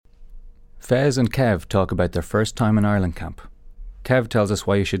Fez and Kev talk about their first time in Ireland camp. Kev tells us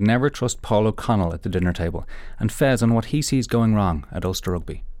why you should never trust Paul O'Connell at the dinner table, and Fez on what he sees going wrong at Ulster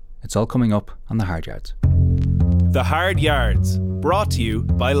Rugby. It's all coming up on The Hard Yards. The Hard Yards, brought to you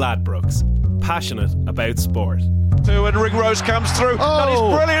by Ladbrokes, passionate about sport. And Ringrose comes through, and it's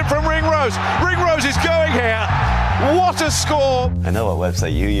brilliant from Ringrose. Ringrose is going here. What a score! I know what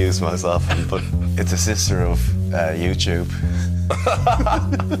website you use most often, but it's a sister of YouTube.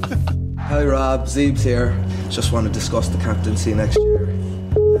 Hi Rob, Zeeb's here. Just want to discuss the captaincy next year.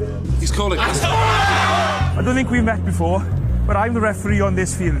 He's calling. I don't think we met before, but I'm the referee on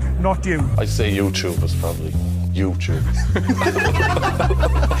this field, not you. I'd say YouTube is probably YouTube.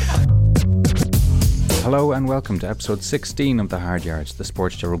 Hello and welcome to episode 16 of The Hard Yards, the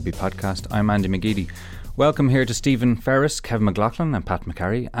Sports Show Rugby podcast. I'm Andy McGeady. Welcome here to Stephen Ferris, Kevin McLaughlin and Pat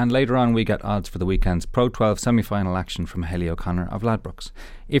McCarry, and later on we get odds for the weekend's Pro 12 semi-final action from Haley O'Connor of Ladbrokes.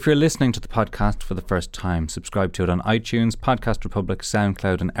 If you're listening to the podcast for the first time, subscribe to it on iTunes, Podcast Republic,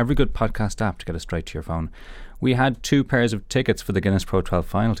 SoundCloud and every good podcast app to get it straight to your phone. We had 2 pairs of tickets for the Guinness Pro 12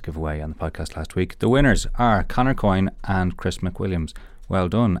 final to give away on the podcast last week. The winners are Conor Coyne and Chris McWilliams. Well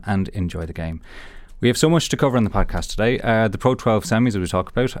done and enjoy the game. We have so much to cover on the podcast today. The Pro 12 semis as we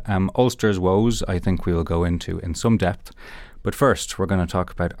talk about. Ulster's woes I think we will go into in some depth. But first we're going to talk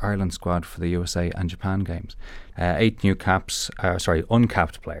about Ireland's squad for the USA and Japan games. 8 new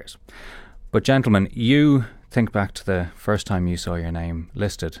uncapped players. But gentlemen, you think back to the first time you saw your name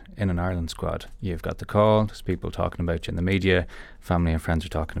listed in an Ireland squad. You've got the call, there's people talking about you in the media, family and friends are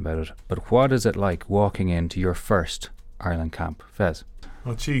talking about it. But what is it like walking into your first Ireland camp? Fez?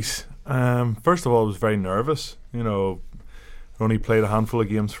 Oh jeez. First of all, I was very nervous. You know, I only played a handful of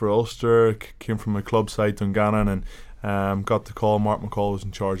games for Ulster, came from a club side, Dungannon, and got the call. Mark McCall was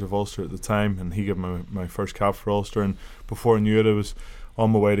in charge of Ulster at the time, and he gave me my first cap for Ulster. And before I knew it, I was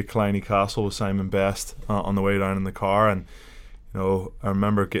on my way to Killiney Castle with Simon Best on the way down in the car. And you know, I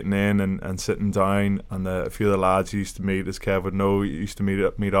remember getting in and sitting down, and a few of the lads you used to meet, as Kev would know, you used to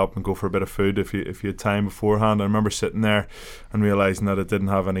meet up and go for a bit of food if you had time beforehand. I remember sitting there and realising that I didn't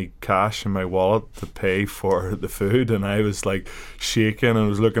have any cash in my wallet to pay for the food, and I was like shaking and I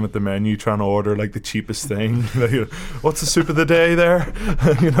was looking at the menu trying to order like the cheapest thing. What's the soup of the day there?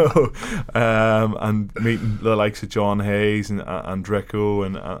 You know, and meeting the likes of John Hayes and Drico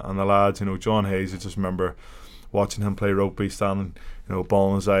and the lads. You know, John Hayes, I just remember watching him play rugby, standing, you know,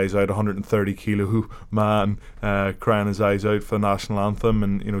 bawling his eyes out, 130 kilo man, crying his eyes out for the national anthem,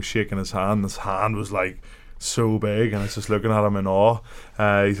 and you know, shaking his hand. His hand was like so big, and I was just looking at him in awe.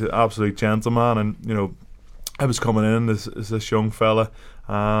 He's an absolute gentleman, and you know, I was coming in as this young fella,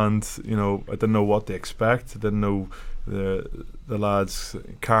 and you know, I didn't know what to expect. I didn't know the lads'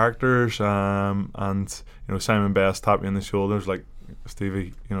 characters, and you know, Simon Best tapped me on the shoulders like,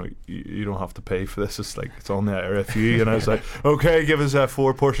 Stevie, you know, you don't have to pay for this. It's like, it's on the RFU. And I was like, okay, give us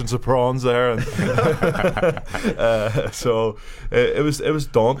 4 portions of prawns there. And so it was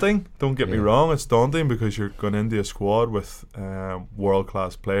daunting. Don't get me wrong, it's daunting because you're going into a squad with world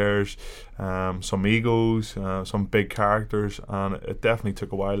class players, some egos, some big characters, and it definitely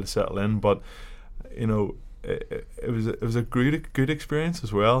took a while to settle in. But you know, it was a good experience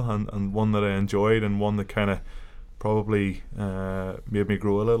as well, and one that I enjoyed, and one that kind of probably made me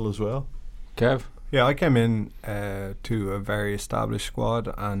grow a little as well. Kev? Yeah, I came in to a very established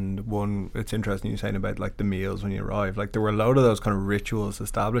squad, and one, it's interesting you saying about like the meals when you arrive. Like there were a load of those kind of rituals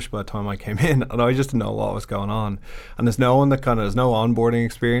established by the time I came in, and I just didn't know what was going on. And there's no onboarding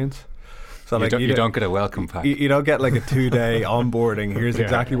experience. So like you don't get a welcome pack. You don't get like a 2-day onboarding. Here's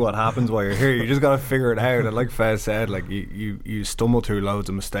exactly what happens while you're here. You just got to figure it out. And like Fez said, like you stumble through loads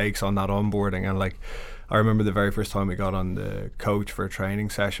of mistakes on that onboarding, and like I remember the very first time we got on the coach for a training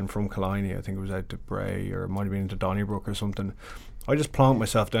session from Killiney. I think it was out to Bray, or it might have been into Donnybrook or something. I just plonked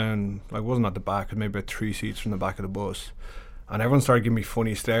myself down. I wasn't at the back, it was maybe about 3 seats from the back of the bus, and everyone started giving me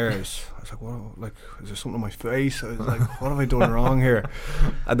funny stares. I was like, "What? Like, is there something on my face?" I was like, "What have I done wrong here?"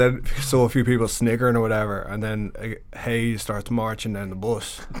 And then saw a few people sniggering or whatever, and then Hayes starts marching down the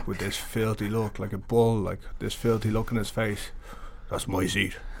bus with this filthy look, like a bull, like this filthy look in his face. "That's my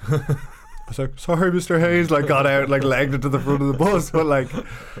seat." I was like, "Sorry, Mr. Hayes," like got out, like legged it to the front of the bus. But like,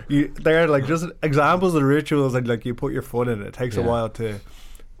 they're like just examples of rituals, and like you put your foot in it. It takes a while to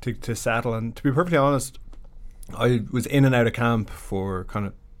settle. And to be perfectly honest, I was in and out of camp for kind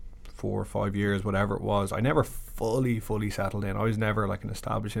of 4 or 5 years, whatever it was. I never fully settled in. I was never like an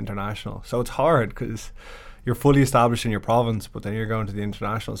established international, so it's hard because you're fully established in your province, but then you're going to the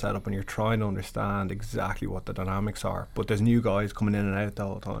international setup and you're trying to understand exactly what the dynamics are. But there's new guys coming in and out the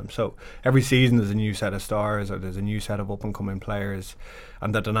whole time. So every season there's a new set of stars, or there's a new set of up and coming players,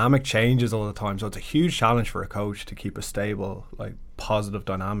 and the dynamic changes all the time. So it's a huge challenge for a coach to keep a stable, like, positive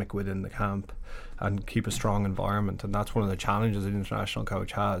dynamic within the camp and keep a strong environment. And that's one of the challenges an international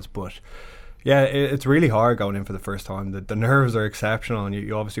coach has. But yeah, it's really hard going in for the first time. The nerves are exceptional, and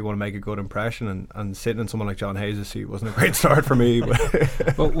you obviously want to make a good impression, and sitting in someone like John Hayes' seat wasn't a great start for me.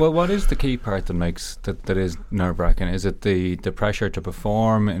 But well, what is the key part that makes that is nerve-wracking? Is it the pressure to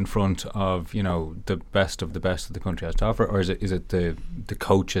perform in front of, you know, the best of the country has to offer, or is it the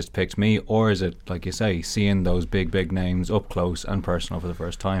coach has picked me, or is it, like you say, seeing those big names up close and personal for the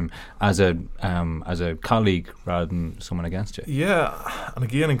first time as a colleague rather than someone against you? Yeah, and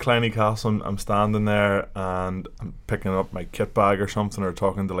again in Kleiny Castle, I'm standing there and I'm picking up my kit bag or something, or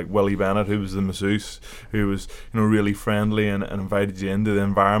talking to like Willie Bennett, who was the masseuse, who was, you know, really friendly and invited you into the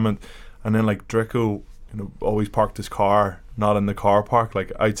environment. And then like Dricko, you know, always parked his car not in the car park,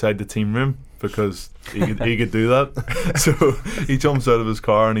 like outside the team room, because he could do that. So he jumps out of his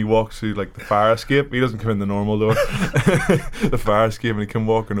car and he walks through like the fire escape. He doesn't come in the normal door, the fire escape, and he came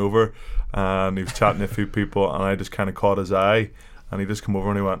walking over and he was chatting to a few people, and I just kind of caught his eye, and he just come over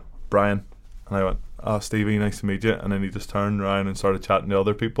and he went, "Brian." And I went, "Oh, Stevie, nice to meet you." And then he just turned around and started chatting to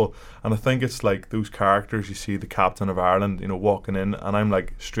other people. And I think it's like those characters, you see the captain of Ireland, you know, walking in, and I'm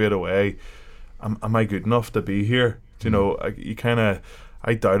like, straight away, am I good enough to be here? Do you know,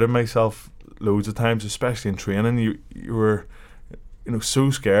 I doubted myself loads of times, especially in training. You were, you know, so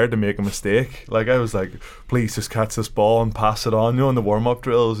scared to make a mistake. Like, I was like, please just catch this ball and pass it on, you know, in the warm-up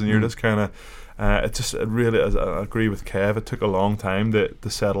drills, and you're just kind of, it really, as I agree with Kev, it took a long time to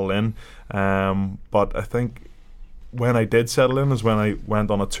settle in. But I think when I did settle in is when I went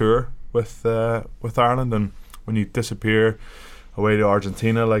on a tour with Ireland, and when you disappear away to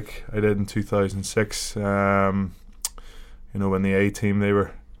Argentina like I did in 2006, you know, when the A team, they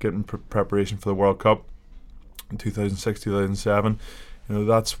were getting preparation for the World Cup in 2006, 2007. You know,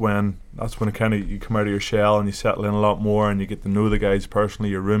 that's when it kind of, you come out of your shell and you settle in a lot more, and you get to know the guys personally.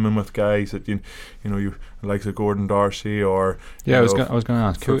 You're rooming with guys that you know, you like the Gordon Darcy, or I was going to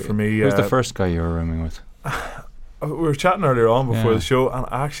ask. For me, who's the first guy you were rooming with? We were chatting earlier on before the show, and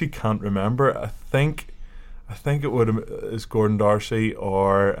I actually can't remember. I think it would is Gordon Darcy,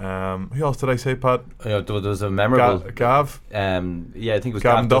 or who else did I say, Pat? There was a memorable Gav. I think it was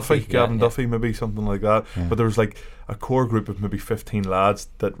Gavin Duffy. Gavin Duffy, maybe something like that. Yeah. But there was like a core group of maybe 15 lads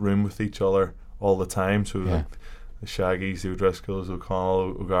that room with each other all the time. So like the Shaggies, the O'Driscolls,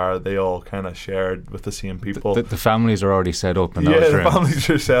 O'Connell, O'Gara, they all kind of shared with the same people. The families are already set up. The families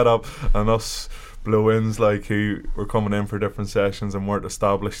are set up, and us blow-ins like who were coming in for different sessions and weren't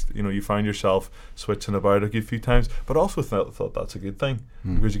established, you know, you find yourself switching about a few times, but also thought that's a good thing,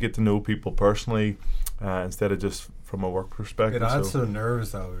 because you get to know people personally instead of just from a work perspective. It adds to the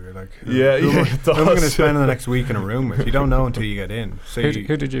nerves though. You're like, who it does. Who am I going to spend the next week in a room with? You don't know until you get in. So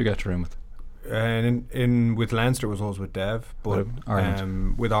who did you get to room with? And in with Leinster it was always with Dev, but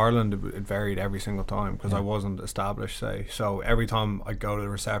with Ireland it varied every single time, because I wasn't established, say. So every time I'd go to the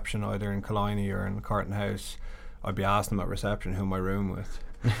reception, either in Killiney or in Carton House, I'd be asking them at reception who my room with.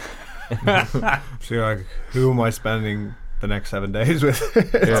 So you're like, who am I spending the next 7 days with?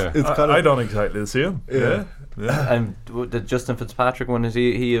 It's kind of, I done exactly the same. Yeah. And the Justin Fitzpatrick one, is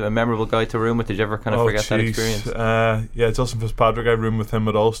he a memorable guy to room with? Did you ever kind of forget that experience? Justin Fitzpatrick, I roomed with him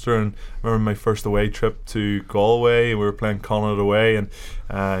at Ulster, and I remember my first away trip to Galway, and we were playing Connacht away, and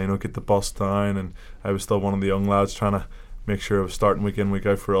you know, get the bus down, and I was still one of the young lads trying to make sure I was starting week in, week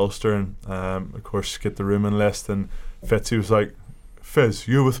out for Ulster, and of course get the rooming list, and Fitzy was like, "Fizz,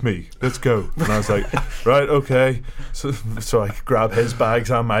 you're with me, let's go." And I was like, right, okay. So I grab his bags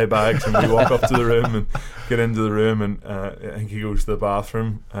and my bags, and we walk up to the room and get into the room, and I think he goes to the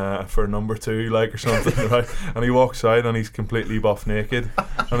bathroom for number 2, like, or something, right? And he walks out and he's completely buff naked,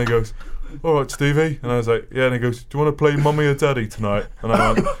 and he goes, "All right, Stevie." And I was like, "Yeah." And he goes, "Do you want to play Mummy or Daddy tonight?" And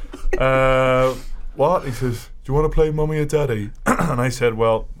I went, "What?" He says, "Do you want to play Mummy or Daddy?" And I said,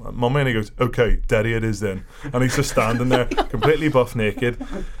 "Well, Mummy." And he goes, "Okay, Daddy it is then." And he's just standing there completely buff naked,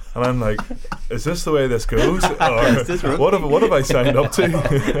 and I'm like, is this the way this goes, or what have I signed up to?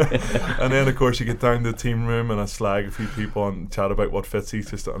 And then of course you get down to the team room and I slag a few people and chat about what Fitzy's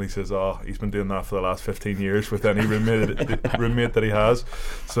just, and he says, he's been doing that for the last 15 years with any roommate that he has.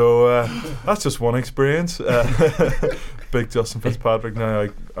 So that's just one experience. Big Justin Fitzpatrick. Now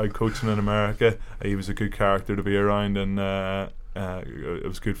I coach him in America. He was a good character to be around, and it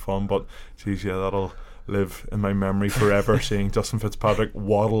was good fun, but geez, yeah, that'll live in my memory forever. Seeing Justin Fitzpatrick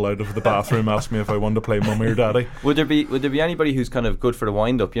waddle out of the bathroom, ask me if I wanted to play mummy or daddy. Would there be anybody who's kind of good for the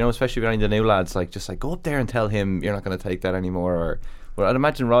wind up? You know, especially with any of the new lads, like just like go up there and tell him you're not going to take that anymore. Or, well, I'd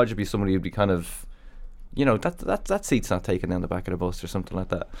imagine Roger would be somebody who'd be kind of, you know, that seat's not taken down the back of the bus or something like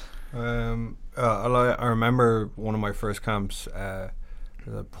that. I remember one of my first camps.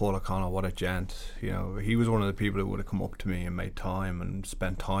 Paul O'Connell, what a gent. You know, he was one of the people who would have come up to me and made time and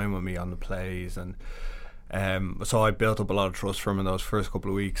spent time with me on the plays, and so I built up a lot of trust for him in those first couple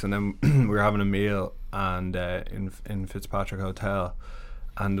of weeks. And then we were having a meal and in Fitzpatrick Hotel,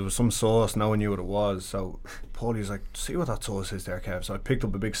 and there was some sauce. No one knew what it was, so Paulie's like, see what that sauce is there, Kev. So I picked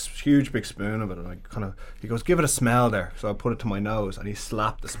up a huge spoon of it, and he goes, give it a smell there. So I put it to my nose, and he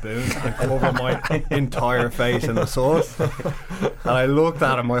slapped the spoon and covered my entire face in the sauce. And I looked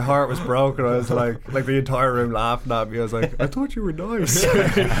at him, my heart was broken. I was like the entire room laughing at me. I was like, I thought you were nice.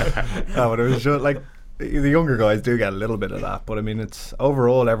 No, but it was just like, the younger guys do get a little bit of that, but I mean, it's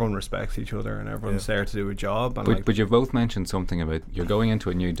overall everyone respects each other and everyone's there to do a job. And but you've both mentioned something about you're going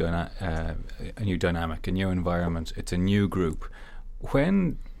into a new dynamic, a new environment. It's a new group.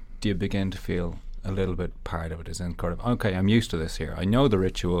 When do you begin to feel a little bit part of it? As in, kind of, okay, I'm used to this here. I know the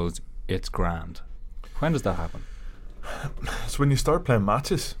rituals. It's grand. When does that happen? It's when you start playing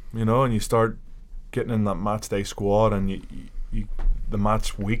matches, you know, and you start getting in that match day squad, and you the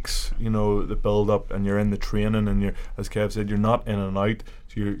match weeks, you know, the build up, and you're in the training, and you're, as Kev said, you're not in and out.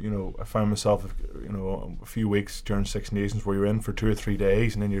 So you know, I found myself, you know, a few weeks during Six Nations where you're in for 2 or 3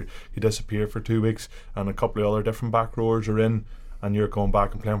 days, and then you disappear for 2 weeks, and a couple of other different back rowers are in, and you're going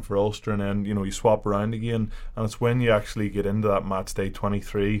back and playing for Ulster, and then, you know, you swap around again, and it's when you actually get into that match day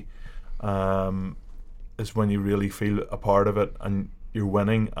 23, is when you really feel a part of it, and you're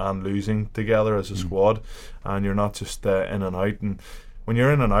winning and losing together as a squad, and you're not just in and out. And when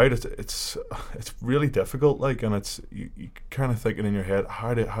you're in and out, it's really difficult. Like, and it's you kind of thinking in your head,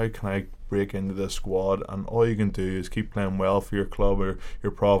 how can I break into this squad? And all you can do is keep playing well for your club or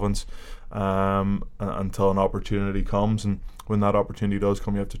your province until an opportunity comes. And when that opportunity does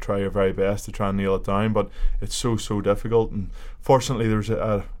come, you have to try your very best to try and nail it down, but it's so difficult. And fortunately there was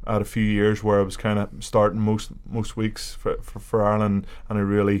a few years where I was kind of starting most weeks for Ireland, and I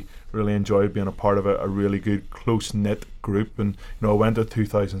really enjoyed being a part of a really good close-knit group. And, you know, I went to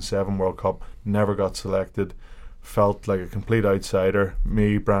 2007 World Cup, never got selected, felt like a complete outsider.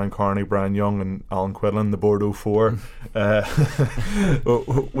 Me, Brian Carney, Brian Young and Alan Quidlan, the Bordeaux Four.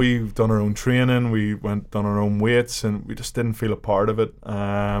 We've done our own training, we done our own weights, and we just didn't feel a part of it.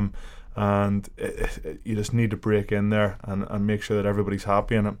 And you just need to break in there and make sure that everybody's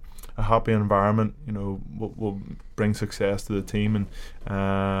happy, and a happy environment, you know, will bring success to the team. And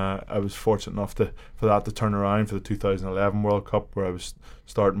I was fortunate enough for that to turn around for the 2011 World Cup, where I was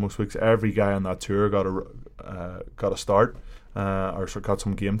starting most weeks. Every guy on that tour got a start or got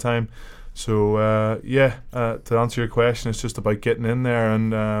some game time. So to answer your question, it's just about getting in there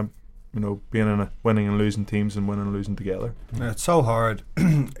and you know, being in winning and losing teams, and winning and losing together. Yeah, it's so hard.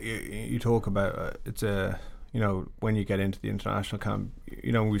 you talk about it's a, you know, when you get into the international camp,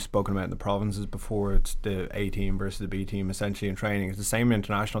 you know, we've spoken about in the provinces before, it's the A team versus the B team essentially in training. It's the same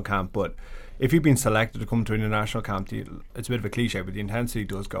international camp, but if you've been selected to come to an international camp, it's a bit of a cliche, but the intensity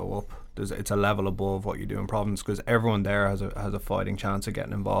does go up. It's a level above what you do in province, because everyone there has a fighting chance of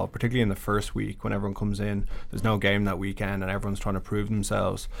getting involved, particularly in the first week when everyone comes in. There's no game that weekend, and everyone's trying to prove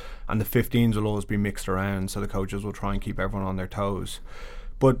themselves, and the 15s will always be mixed around, so the coaches will try and keep everyone on their toes.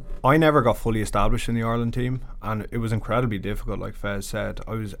 But I never got fully established in the Ireland team, and it was incredibly difficult. Like Fez said,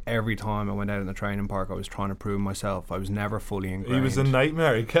 every time I went out in the training park, I was trying to prove myself. I was never fully ingrained. He was a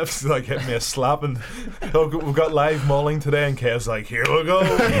nightmare. He kept like hitting me a slap, and we've got live mulling today, and Kev's like, here we go.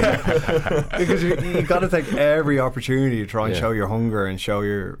 Because you got to take every opportunity to try and show your hunger and show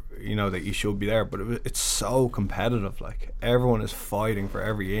your, you know, that you should be there. But it's so competitive. Like, everyone is fighting for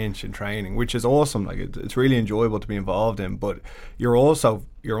every inch in training, which is awesome. Like, it's really enjoyable to be involved in, but you're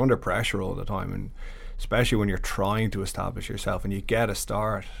under pressure all the time, and especially when you're trying to establish yourself and you get a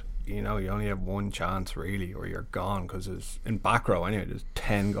start, you know, you only have one chance really, or you're gone, because in back row anyway, there's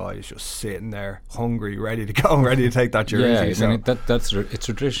 10 guys just sitting there hungry, ready to go, ready to take that jersey. Yeah, I mean, it's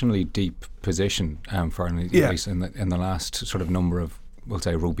a traditionally deep position for Ireland, at least in the last sort of number of, we'll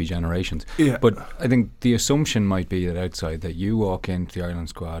say, rugby generations. Yeah. But I think the assumption might be that outside, that you walk into the Ireland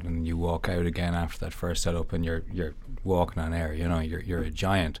squad and you walk out again after that first setup, and you're walking on air. You know, you're a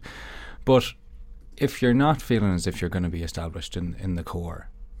giant. But if you're not feeling as if you're going to be established in the core,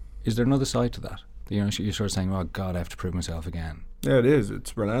 is there another side to that You know, you're sort of saying, "Oh God, I have to prove myself again." Yeah, it is.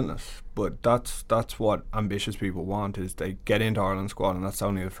 It's relentless. But that's what ambitious people want, is they get into Ireland squad, and that's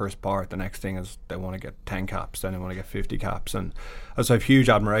only the first part. The next thing is they want to get 10 caps, then they want to get 50 caps. And I have huge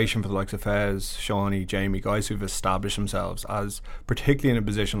admiration for the likes of Fez, Shawnee, Jamie, guys who've established themselves as, particularly in a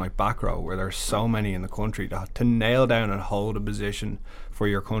position like back row, where there's so many in the country, to nail down and hold a position for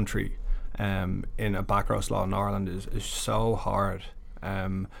your country in a back row slot in Ireland is so hard.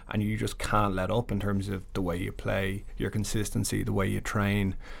 And you just can't let up in terms of the way you play, your consistency, the way you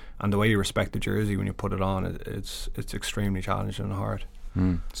train, and the way you respect the jersey when you put it on. It's extremely challenging and hard.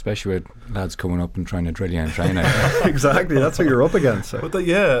 Especially with lads coming up and trying to drill you and train it. Exactly, that's what you're up against. So. But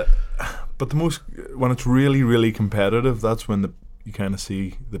the most, when it's really, really competitive, that's when you kind of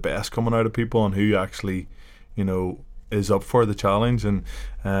see the best coming out of people and who actually, you know, is up for the challenge. And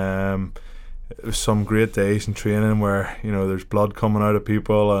there's some great days in training where, you know, there's blood coming out of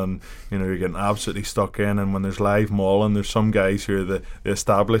people and, you know, you're getting absolutely stuck in. And when there's live mauling, there's some guys who are the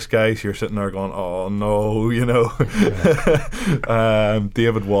established guys, you're sitting there going, oh no, you know.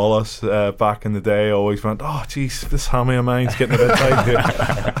 David Wallace back in the day always went, oh geez, this hammy of mine's getting a bit tight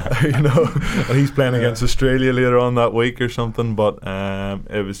here. You know, and he's playing against Australia later on that week or something. But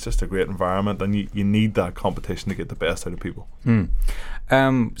it was just a great environment, and you need that competition to get the best out of people.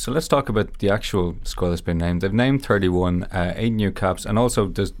 So let's talk about the actual squad that's been named. They've named 31, 8 new caps, and also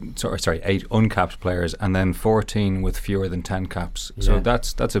there's 8 uncapped players, and then 14 with fewer than 10 caps. So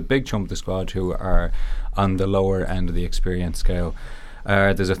that's a big chunk of the squad who are on the lower end of the experience scale.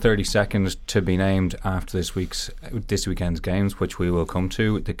 There's a 32nd to be named after this weekend's games, which we will come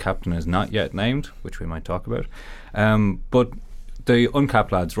to. The captain is not yet named, which we might talk about. But the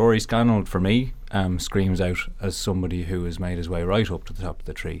uncapped lads, Rory Scannell, for me, screams out as somebody who has made his way right up to the top of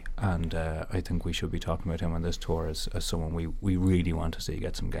the tree, and I think we should be talking about him on this tour as someone we really want to see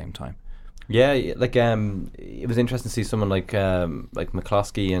get some game time. Yeah, like it was interesting to see someone like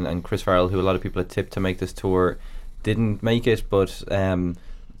McCloskey and Chris Farrell, who a lot of people had tipped to make this tour, didn't make it, but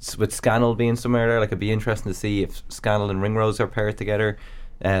with Scannell being somewhere there, like, it'd be interesting to see if Scannell and Ringrose are paired together.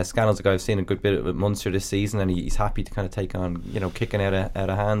 Scannell's a guy I've seen a good bit with Munster this season, and he's happy to kind of take on, you know, kicking out of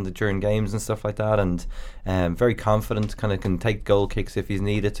hand during games and stuff like that, and very confident, kind of can take goal kicks if he's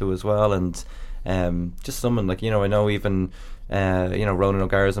needed to as well, and just someone like, you know, I know even you know, Ronan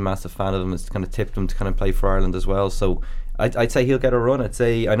O'Gara's a massive fan of him, has kind of tipped him to kind of play for Ireland as well, so I'd say he'll get a run. I'd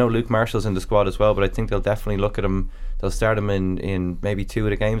say, I know Luke Marshall's in the squad as well, but I think they'll definitely look at him. They'll start him in maybe 2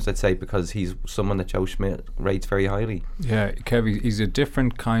 of the games, I'd say, because he's someone that Joe Schmidt rates very highly. Yeah, Kev, he's a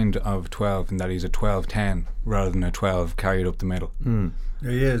different kind of 12 in that he's a 12-10 rather than a 12 carried up the middle. Yeah,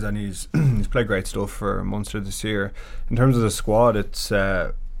 he is, and he's played great stuff for Munster this year. In terms of the squad, it's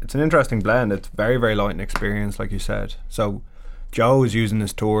an interesting blend. It's very, very light in experience, like you said. So Joe is using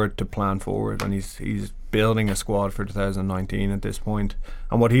this tour to plan forward, and he's building a squad for 2019 at this point.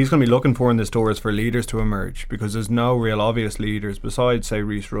 And what he's going to be looking for in this tour is for leaders to emerge, because there's no real obvious leaders besides, say,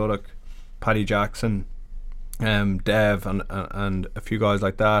 Rhys Ruddock, Paddy Jackson, Dev, and a few guys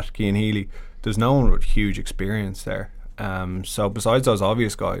like that, Cian Healy. There's no one with huge experience there. So besides those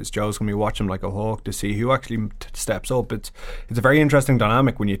obvious guys, Joe's going to be watching like a hawk to see who actually steps up. It's a very interesting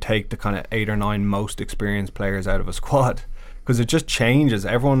dynamic when you take the kind of 8 or 9 most experienced players out of a squad, because it just changes.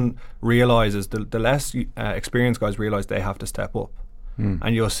 Everyone realises, the less experienced guys realise they have to step up,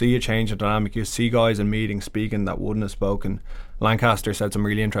 and you'll see a change in dynamic. You'll see guys in meetings speaking that wouldn't have spoken. Lancaster said some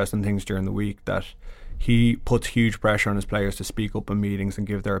really interesting things during the week, that he puts huge pressure on his players to speak up in meetings and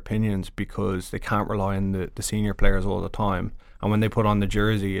give their opinions, because they can't rely on the senior players all the time. And when they put on the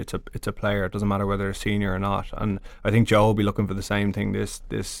jersey, it's a player. It doesn't matter whether they're senior or not. And I think Joe will be looking for the same thing this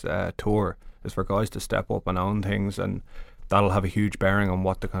tour, is for guys to step up and own things, and that'll have a huge bearing on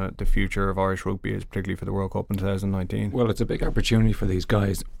what the future of Irish rugby is, particularly for the World Cup in 2019. Well, it's a big opportunity for these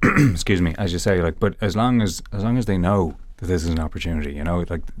guys, excuse me, as you say, like, but as long as they know that this is an opportunity, you know,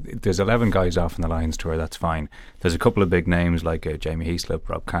 like, there's 11 guys off on the Lions tour, that's fine. There's a couple of big names like Jamie Heaslip,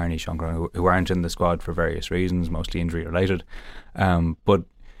 Rob Kearney, Sean Curran, who aren't in the squad for various reasons, mostly injury related, but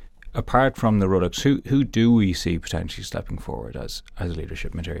apart from the Ruddocks, who do we see potentially stepping forward as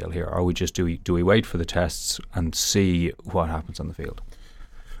leadership material here? Or we just do we wait for the tests and see what happens on the field?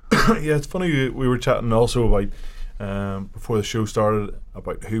 Yeah, it's funny, we were chatting also about before the show started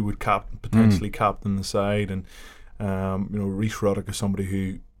about who would potentially captain the side, and you know, Rhys Ruddock is somebody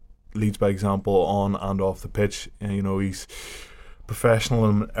who leads by example on and off the pitch, and you know, he's professional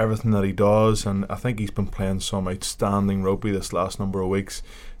in everything that he does, and I think he's been playing some outstanding rugby this last number of weeks,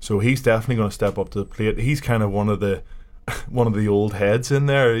 so he's definitely going to step up to the plate. He's kind of one of the one of the old heads in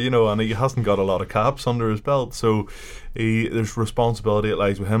there, and he hasn't got a lot of caps under his belt, so there's responsibility that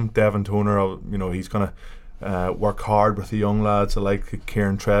lies with him. Devin Toner, he's going to work hard with the young lads like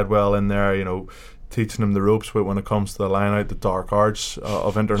Kieran Treadwell in there, teaching them the ropes when it comes to the line out, the dark arts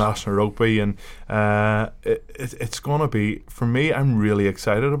of international rugby, and it's going to be, for me, I'm really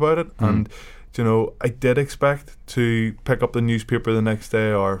excited about it. And I did expect to pick up the newspaper the next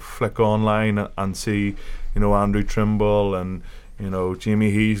day or flick online and see Andrew Trimble and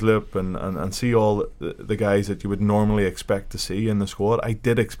Jamie Heaslip and see all the guys that you would normally expect to see in the squad. I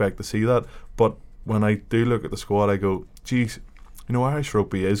did expect to see that, but when I do look at the squad, I go, geez, Irish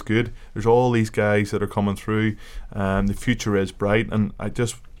rugby is good. There's all these guys that are coming through, the future is bright, and I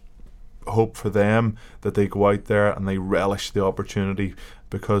just hope for them that they go out there and they relish the opportunity,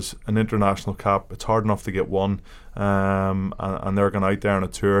 because an international cap, it's hard enough to get one, and they're going out there on a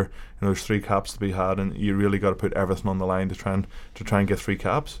tour. There's 3 caps to be had, and you really got to put everything on the line to try and get 3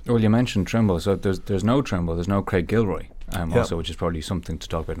 caps. Well, you mentioned Trimble, so there's no Trimble, there's no Craig Gilroy, also, which is probably something to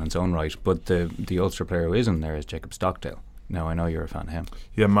talk about in its own right. But the Ulster player who is in there is Jacob Stockdale. Now, I know you're a fan of him.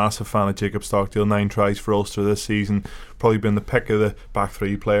 Yeah, massive fan of Jacob Stockdale. 9 tries for Ulster this season. Probably been the pick of the back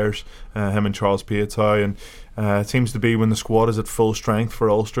 3 players, him and Charles Piatow. And it seems to be when the squad is at full strength for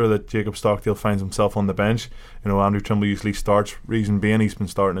Ulster that Jacob Stockdale finds himself on the bench. Andrew Trimble usually starts. Reason being he's been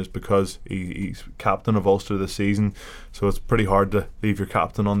starting is because he's captain of Ulster this season. So it's pretty hard to leave your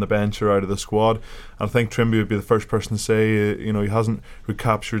captain on the bench or out of the squad. And I think Trimble would be the first person to say, he hasn't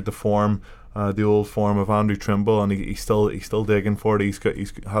recaptured the form, the old form of Andrew Trimble, and he's still digging for it.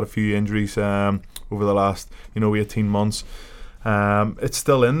 He's had a few injuries over the last 18 months. It's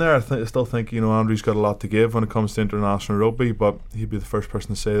still in there. I still think Andrew's got a lot to give when it comes to international rugby, but he'd be the first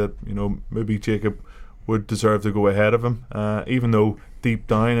person to say that maybe Jacob would deserve to go ahead of him, even though deep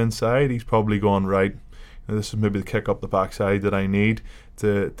down inside he's probably going, right, this is maybe the kick up the backside that I need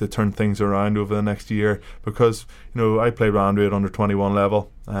to turn things around over the next year, because I played with Andrew at under 21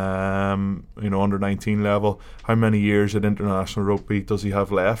 level, under 19 level. How many years at international rugby does he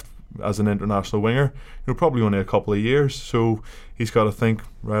have left as an international winger? Probably only a couple of years. So he's got to think,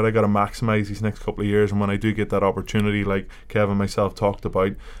 right, I got to maximise these next couple of years, and when I do get that opportunity, like Kevin and myself talked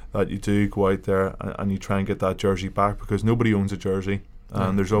about, that you do go out there and you try and get that jersey back, because nobody owns a jersey.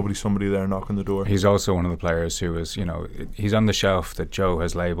 And there's already somebody there knocking the door. He's also one of the players who is, he's on the shelf that Joe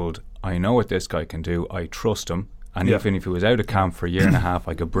has labelled, I know what this guy can do, I trust him, and even if he was out of camp for a year and a half,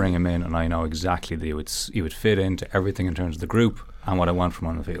 I could bring him in and I know exactly that he would fit into everything in terms of the group and what I want from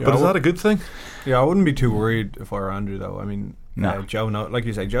on the field. But is that a good thing? Yeah, I wouldn't be too worried if I were Andrew, though. I mean, Joe, like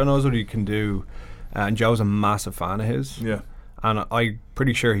you say, Joe knows what he can do, and Joe's a massive fan of his. Yeah. And I'm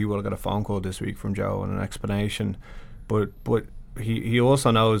pretty sure he will have got a phone call this week from Joe and an explanation, but he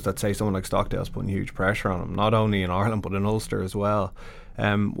also knows that, say, someone like Stockdale's putting huge pressure on him, not only in Ireland but in Ulster as well.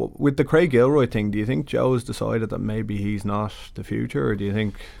 With the Craig Gilroy thing, do you think Joe has decided that maybe he's not the future, or do you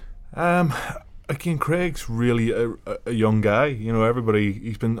think? Again, Craig's really a young guy. Everybody,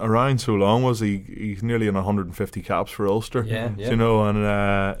 he's been around so long. He's nearly in 150 caps for Ulster. Yeah.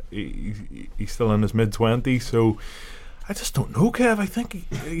 And he's still in his mid-20s. So I just don't know, Kev. I think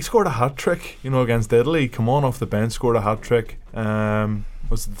he scored a hat-trick, against Italy. Come on off the bench, scored a hat-trick.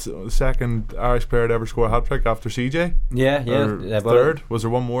 Was the second Irish player to ever score a hat-trick after CJ? Yeah. Third? Was there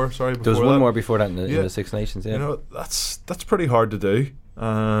one more? Sorry, there was one more before that in the Six Nations, yeah. That's pretty hard to do.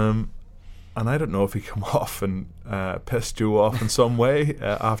 And I don't know if he come off and pissed Joe off in some way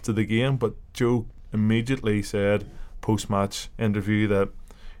after the game, but Joe immediately said, post-match interview, that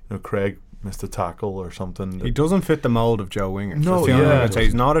Craig missed a tackle or something. He doesn't fit the mould of Joe Wingers. No,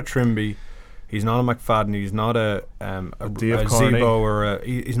 he's not a Trimby, he's not a McFadden, he's not a Zebo, or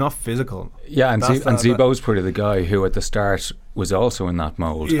he's not physical. Yeah, and Zebo's probably the guy who at the start was also in that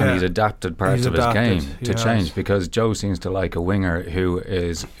mould, and he's adapted parts of his game to change, because Joe seems to like a winger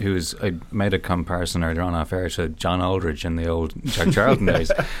who's I made a comparison earlier on off air to John Aldridge in the old Jack Charlton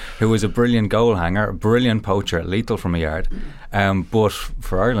days, who was a brilliant goal hanger, a brilliant poacher, lethal from a yard, but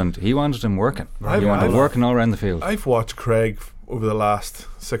for Ireland he wanted him working. He wanted him working all around the field. I've watched Craig over the last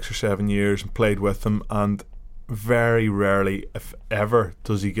 6 or 7 years and played with him, and very rarely, if ever,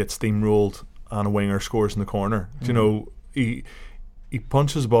 does he get steamrolled and a winger scores in the corner. He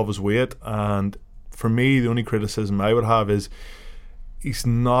punches above his weight, and for me the only criticism I would have is he's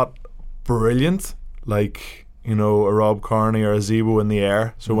not brilliant like a Rob Kearney or a Zebo in the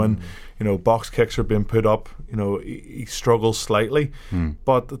air. So when box kicks are being put up, he struggles slightly,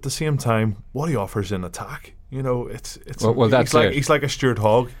 but at the same time what he offers in attack, it's that's he's like a Stuart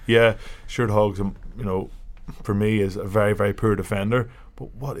Hogg. Yeah, Stuart Hogg's for me is a very, very poor defender,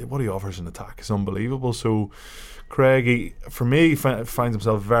 but what he offers in attack is unbelievable. So Craig, for me, finds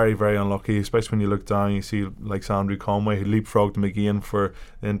himself very, very unlucky, especially when you look down, you see like Andrew Conway, who leapfrogged him again for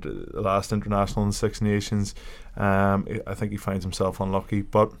the last international in Six Nations. I think he finds himself unlucky,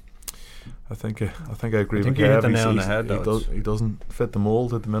 but I think I agree with Kev. Hit the nail on the head, he doesn't fit the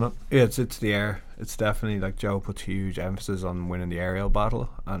mould at the minute. Yeah, it's the air. It's definitely, like, Joe puts huge emphasis on winning the aerial battle,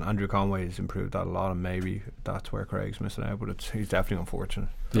 and Andrew Conway has improved that a lot, and maybe that's where Craig's missing out, but he's definitely unfortunate.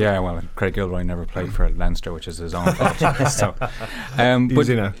 Yeah, well, Craig Gilroy never played for Leinster, which is his own fault. So,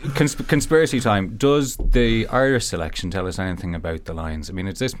 but conspiracy time. Does the Irish selection tell us anything about the Lions? I mean,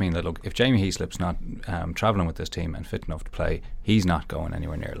 does this mean that, look, if Jamie Heaslip's not travelling with this team and fit enough to play, he's not going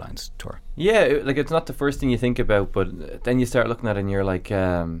anywhere near Lions tour? Yeah, like, it's not the first thing you think about, but then you start looking at it and you're like,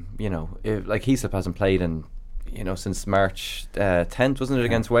 if, like, Heaslip hasn't played in, since March 10th, wasn't it,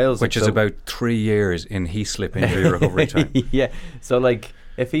 against Wales? Which is about 3 years in Heaslip injury recovery time. Yeah, so, like,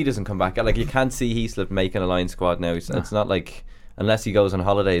 if he doesn't come back, like, you can't see Heaslip making a line squad now. It's not like, unless he goes on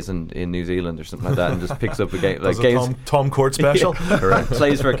holidays in New Zealand or something like that and just picks up a game, like games, Tom Court special.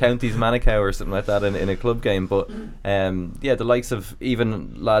 Plays for Counties Manukau or something like that in a club game. But the likes of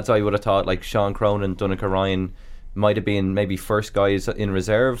even lads I would have thought like Sean Cronin, Donncha Ryan might have been maybe first guys in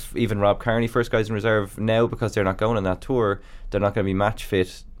reserve. Even Rob Kearney, first guys in reserve now, because they're not going on that tour. They're not going to be match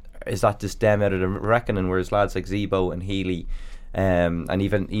fit. Is that just them out of the reckoning? Whereas lads like Zebo and Healy, and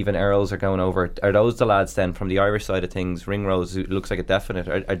even Earls are going over. Are those the lads then from the Irish side of things? Ringrose, who looks like a definite.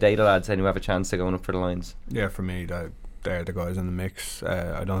 Are they the lads then who have a chance to going up for the Lions? Yeah, for me, they're the guys in the mix.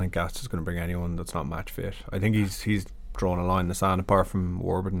 I don't think Gats is going to bring anyone that's not match fit. I think he's drawn a line in the sand, apart from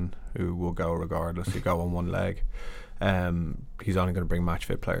Warburton, who will go regardless. He'll go on one leg. He's only going to bring match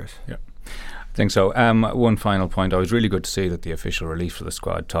fit players. Yeah, I think so. One final point. I was really good to see that the official release for the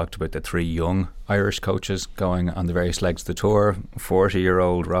squad talked about the 3 young Irish coaches going on the various legs of the tour.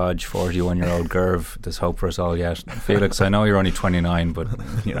 40-year-old Raj, 41-year-old Gerv. There's hope for us all yet. Felix, I know you're only 29, but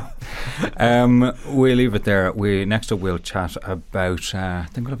we'll leave it there. Next up we'll chat about I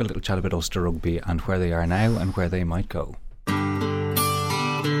think we'll have a little chat about Ulster Rugby and where they are now and where they might go.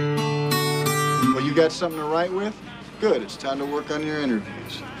 Well, you got something to write with? Good, it's time to work on your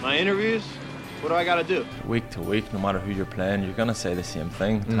interviews. My interviews? What do I got to do? Week to week, no matter who you're playing, you're going to say the same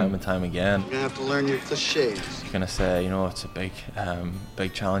thing time and time again. You're going to have to learn your cliches. You're going to say, it's a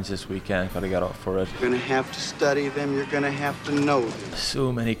big challenge this weekend, got to get up for it. You're going to have to study them, you're going to have to know them.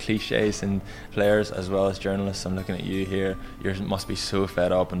 So many cliches in players as well as journalists. I'm looking at you here. You must be so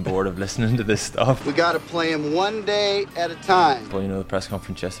fed up and bored of listening to this stuff. We got to play them one day at a time. But the press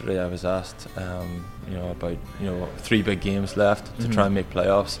conference yesterday, I was asked about 3 big games left to try and make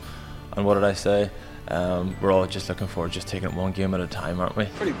playoffs. And what did I say? We're all just looking forward to just taking it one game at a time, aren't we?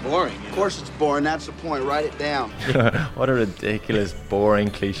 Pretty boring. Of course it's boring, that's the point. Write it down. What a ridiculous, boring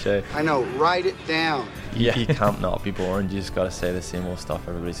cliche. I know, write it down. You can't not be boring. You just got to say the same old stuff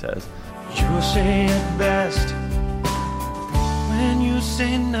everybody says. You say it best when you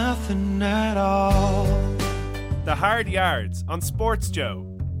say nothing at all. The Hard Yards on Sports Joe,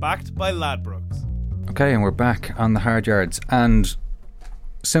 backed by Ladbrokes. Okay, and we're back on the Hard Yards, and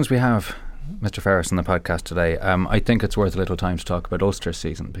since we have Mr. Ferris on the podcast today, I think it's worth a little time to talk about Ulster's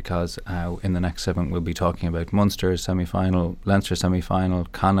season, because in the next 7 we'll be talking about Munster's semi-final, Leinster semi-final,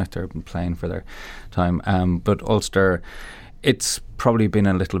 Connacht are playing for their time, but Ulster, it's probably been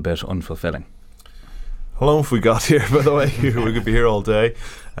a little bit unfulfilling. How long have we got here, by the way? We could be here all day.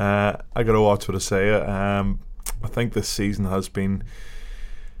 I got to watch what I say. I think this season has been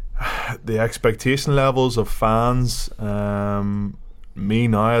the expectation levels of fans, me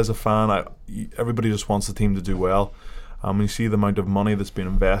now as a fan, everybody just wants the team to do well. You see the amount of money that's been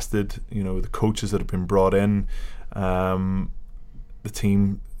invested, the coaches that have been brought in, the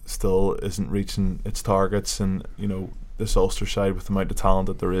team still isn't reaching its targets, and this Ulster side, with the amount of talent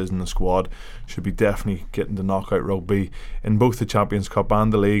that there is in the squad, should be definitely getting to knockout rugby in both the Champions Cup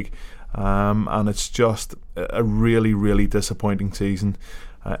and the league, and it's just a really, really disappointing season.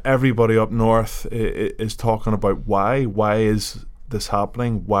 Everybody up north is talking about why is this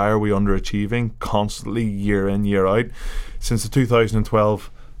happening? Why are we underachieving constantly, year in, year out? Since the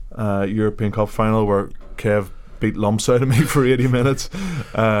 2012 European Cup final, where Kev beat lumps out of me for 80 minutes,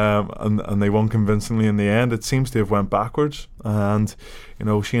 and they won convincingly in the end, it seems to have went backwards. And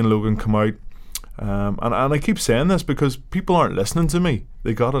Shane Logan come out, and I keep saying this because people aren't listening to me.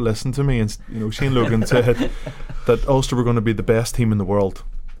 They got to listen to me. And Shane Logan said that Ulster were going to be the best team in the world,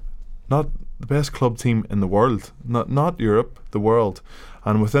 not the best club team in the world, not Europe, the world.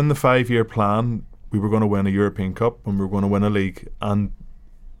 And within the 5-year plan, we were going to win a European Cup and we were going to win a league. And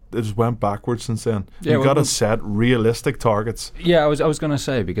just went backwards since then. Yeah, You've got to set realistic targets. Yeah, I was going to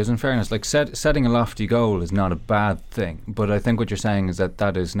say, because in fairness, like setting a lofty goal is not a bad thing, but I think what you're saying is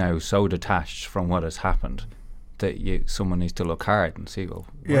that is now so detached from what has happened that someone needs to look hard and see, well,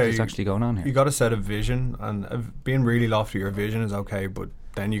 what is actually going on here. You got to set a vision, and being really lofty, your vision is okay, but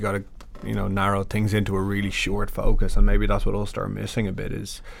then you got to narrow things into a really short focus, and maybe that's what Ulster are missing a bit,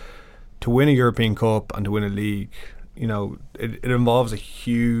 is to win a European Cup and to win a league. It involves a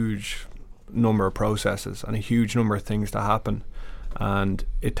huge number of processes and a huge number of things to happen, and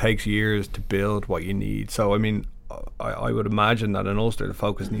it takes years to build what you need. So I mean, I would imagine that in Ulster the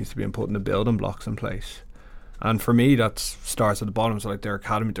focus needs to be in putting the building blocks in place. And for me, that starts at the bottom. So like their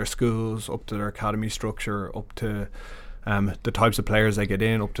academy, their schools, up to their academy structure, up to the types of players they get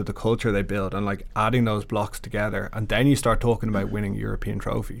in, up to the culture they build, and like adding those blocks together. And then you start talking about winning a European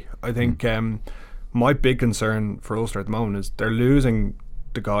trophy. I think my big concern for Ulster at the moment is they're losing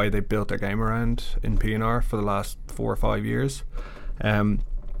the guy they built their game around in PNR for the last 4 or 5 years.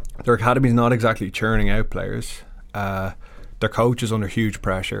 Their academy's not exactly churning out players. Their coach is under huge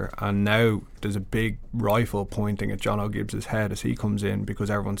pressure, and now there's a big rifle pointing at John O'Gibbs' head as he comes in, because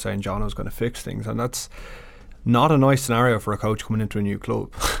everyone's saying John O''s going to fix things, and that's not a nice scenario for a coach coming into a new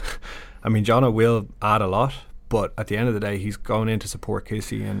club. I mean, John O will add a lot, but at the end of the day, he's going in to support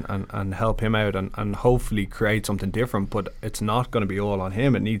Kissy and help him out and hopefully create something different, but it's not going to be all on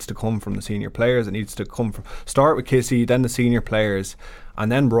him. It needs to come from the senior players. It needs to start with Kissy, then the senior players,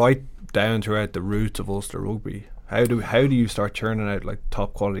 and then right down throughout the roots of Ulster rugby. How do you start churning out like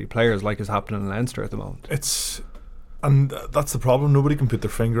top quality players like is happening in Leinster at the moment? And that's the problem. Nobody can put their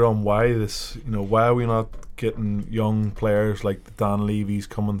finger on why this. Why are we not getting young players like the Dan Levy's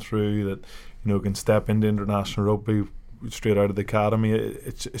coming through that can step into international rugby straight out of the academy?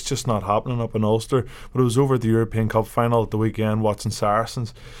 It's just not happening up in Ulster. But it was over at the European Cup final at the weekend watching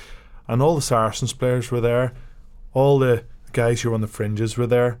Saracens, and all the Saracens players were there, all the guys who were on the fringes were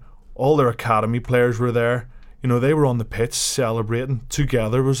there, all their academy players were there. They were on the pitch celebrating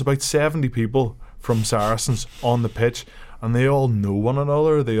together. There was about 70 people from Saracens on the pitch, and they all know one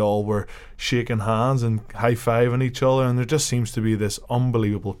another. They all were shaking hands and high-fiving each other, and there just seems to be this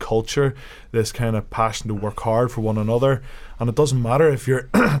unbelievable culture, this kind of passion to work hard for one another. And it doesn't matter if you're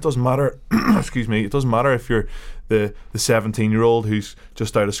it doesn't matter if you're the 17-year-old who's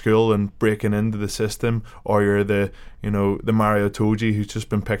just out of school and breaking into the system, or you're the Mario Toji who's just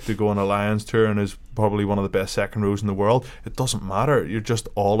been picked to go on a Lions tour and is probably one of the best second rows in the world. It doesn't matter. You're just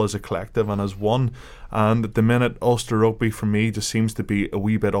all as a collective and as one. And at the minute, Ulster rugby for me just seems to be a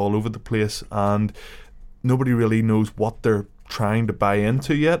wee bit all over the place, and nobody really knows what they're trying to buy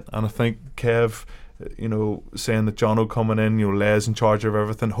into yet. And I think Kev, saying that John O coming in, Les in charge of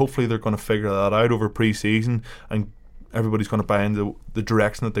everything, hopefully they're going to figure that out over pre-season and everybody's going to buy into the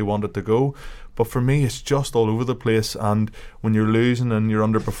direction that they want it to go. But for me, it's just all over the place, and when you're losing and you're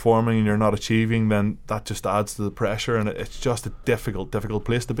underperforming and you're not achieving, then that just adds to the pressure, and it's just a difficult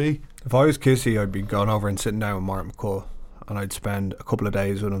place to be. If I was Kissy, I'd be going over and sitting down with Martin McCall, and I'd spend a couple of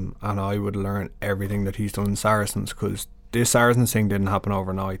days with him, and I would learn everything that he's done in Saracens, because this Saracens thing didn't happen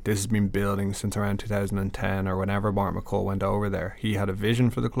overnight. This has been building since around 2010 or whenever Martin McCall went over there. He had a vision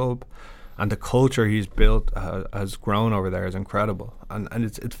for the club, and the culture he's built has grown over there is incredible, and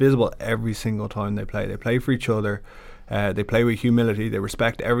it's visible every single time they play. They play for each other, they play with humility, they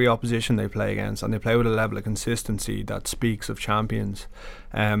respect every opposition they play against, and they play with a level of consistency that speaks of champions.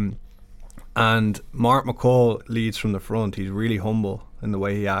 And Mark McCall leads from the front. He's really humble in the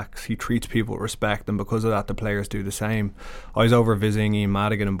way he acts. He treats people with respect, and because of that the players do the same. I was over visiting Ian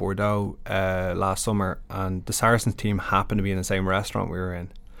Madigan in Bordeaux last summer, and the Saracens team happened to be in the same restaurant we were in.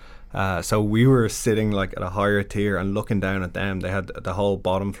 So we were sitting like at a higher tier and looking down at them. They had the whole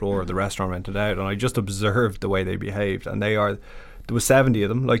bottom floor of the restaurant rented out, and I just observed the way they behaved. And there was 70 of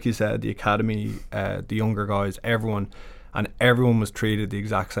them, like you said, the academy, the younger guys, everyone was treated the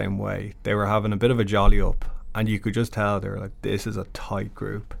exact same way. They were having a bit of a jolly up, and you could just tell they were like, this is a tight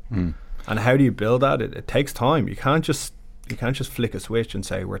group. And how do you build that? It takes time. You can't just flick a switch and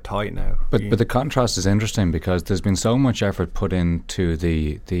say we're tight now. But the contrast is interesting, because there's been so much effort put into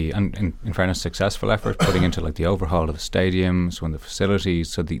and in fairness, successful effort putting into like the overhaul of the stadiums, the facilities,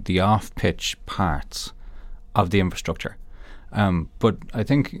 so the off-pitch parts of the infrastructure. But I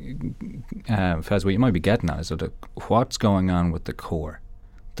think, Fez, what you might be getting at is that what's going on with the core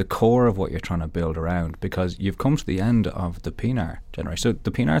of what you're trying to build around, because you've come to the end of the PNR generation. So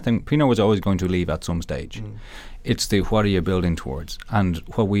the PNR thing, PNR was always going to leave at some stage. It's the what are you building towards? And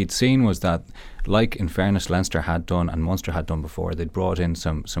what we'd seen was that, like in fairness, Leinster had done and Munster had done before, they'd brought in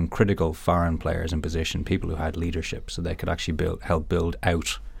some critical foreign players in position, people who had leadership, so they could actually help build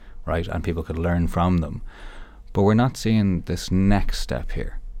out right? And people could learn from them. But we're not seeing this next step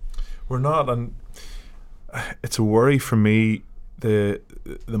here. We're not, and it's a worry for me, the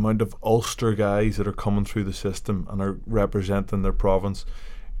amount of Ulster guys that are coming through the system and are representing their province.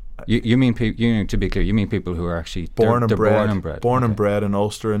 You mean to be clear, you mean people who are actually born and bred in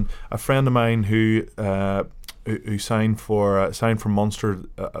Ulster. And a friend of mine who signed for Munster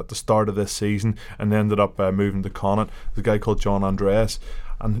at the start of this season and ended up moving to Connacht, the guy called John Andreas,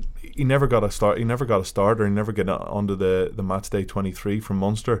 and he never got a start. He never got a starter. He never got onto the match day 23 from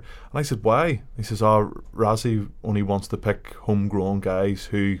Munster. And I said, why? He says, Razzie only wants to pick homegrown guys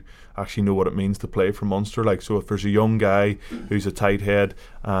who actually know what it means to play for Munster. Like, so if there's a young guy who's a tight head,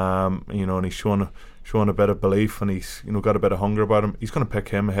 and he's showing a bit of belief, and he's got a bit of hunger about him, he's going to pick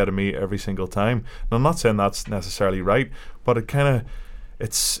him ahead of me every single time. Now, I'm not saying that's necessarily right, but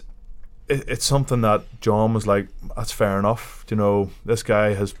it's something that John was like, that's fair enough. This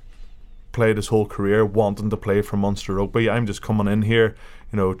guy has played his whole career wanting to play for Munster rugby. I'm just coming in here,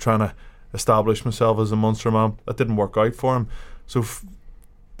 trying to establish myself as a Munster man. That didn't work out for him. So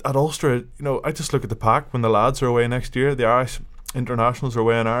at Ulster, I just look at the pack when the lads are away next year. The Irish internationals are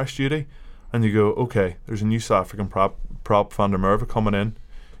away on Irish duty, and you go, okay, there's a new South African prop Van der Merwe coming in.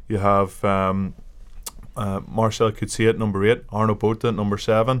 You have Marcel Coetzee at number 8, Arno Botha at number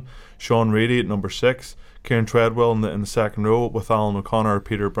 7, Sean Reedy at number 6, Kieran Treadwell in the second row with Alan O'Connor or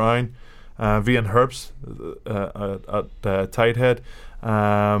Peter Brown, Vian Herbst at tight head,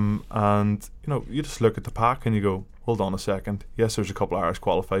 and you just look at the pack and you go, hold on a second, yes, there's a couple of Irish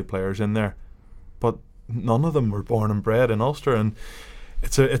qualified players in there, but none of them were born and bred in Ulster. And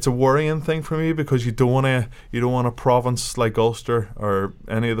it's a worrying thing for me, because you don't want a province like Ulster or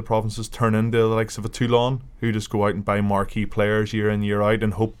any of the provinces turn into the likes of a Toulon, who just go out and buy marquee players year in year out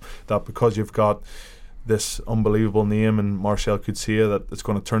and hope that because you've got this unbelievable name in Marcel Coetzee that it's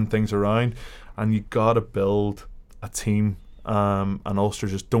going to turn things around. And you got to build a team, and Ulster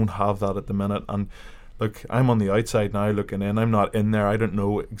just don't have that at the minute. And look, I'm on the outside now looking in. I'm not in there. I don't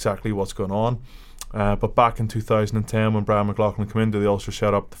know exactly what's going on. But back in 2010, when Brian McLaughlin came into the Ulster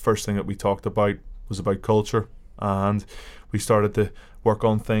setup, the first thing that we talked about was about culture, and we started to work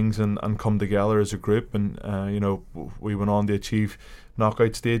on things and come together as a group. And we went on to achieve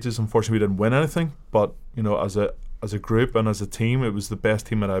knockout stages. Unfortunately, we didn't win anything, but as a group and as a team, it was the best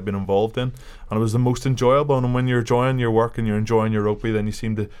team that I've been involved in, and it was the most enjoyable. And when you're enjoying your work and you're enjoying your rugby, then you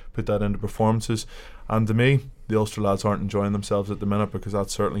seem to put that into performances. And to me, the Ulster lads aren't enjoying themselves at the minute, because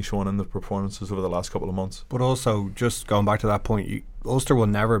that's certainly shown in the performances over the last couple of months. But also, just going back to that point, Ulster will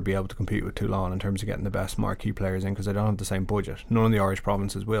never be able to compete with Toulon in terms of getting the best marquee players in, because they don't have the same budget. None of the Irish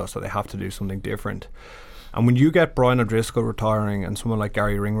provinces will, so they have to do something different. And when you get Brian O'Driscoll retiring and someone like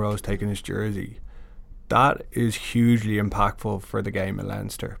Gary Ringrose taking his jersey, that is hugely impactful for the game in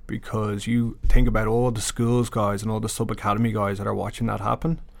Leinster, because you think about all the schools guys and all the sub-academy guys that are watching that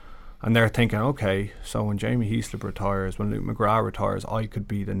happen, and they're thinking, okay, so when Jamie Heaslip retires, when Luke McGrath retires, I could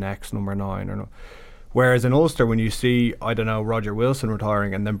be the next number 9 or no. Whereas in Ulster, when you see, I don't know, Roger Wilson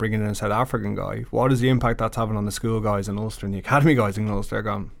retiring and then bringing in a South African guy, what is the impact that's having on the school guys in Ulster and the academy guys in Ulster? They're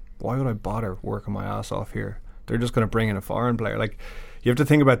going, why would I bother working my ass off here? They're just going to bring in a foreign player. Like, you have to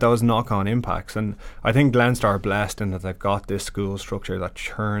think about those knock-on impacts. And I think Leinster are blessed in that they've got this school structure that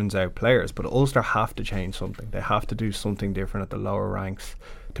churns out players, but Ulster have to change something. They have to do something different at the lower ranks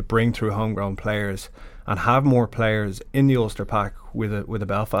to bring through homegrown players and have more players in the Ulster pack with a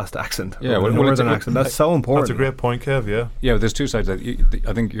Belfast accent, yeah, with a northern accent. That's so important. That's a great point, Kev. Yeah, there's two sides. I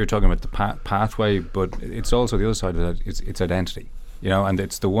think you're talking about the pathway, but it's also the other side of that. It's identity. And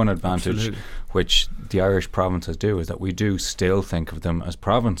it's the one advantage Absolutely. which the Irish provinces do, is that we do still think of them as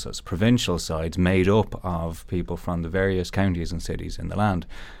provinces, provincial sides made up of people from the various counties and cities in the land,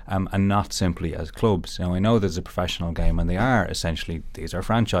 and not simply as clubs. Now, I know there's a professional game, and they are essentially, these are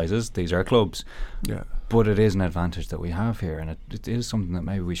franchises, these are clubs. Yeah. But it is an advantage that we have here, and it is something that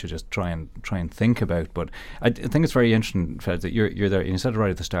maybe we should just try and think about. But I think it's very interesting, Fred, that you're there. You said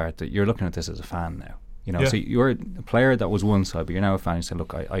right at the start that you're looking at this as a fan now. So you're a player that was one side, but you're now a fan. You say,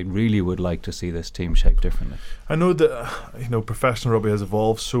 look, I really would like to see this team shaped differently. I know that professional rugby has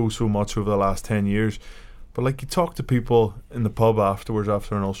evolved so much over the last 10 years, but like, you talk to people in the pub afterwards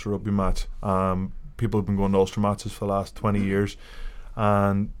after an Ulster rugby match. People have been going to Ulster matches for the last 20 years,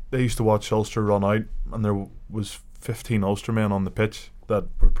 and they used to watch Ulster run out, and there was 15 Ulster men on the pitch that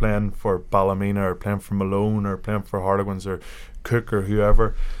were playing for Ballymena or playing for Malone or playing for Harlequins or Cook or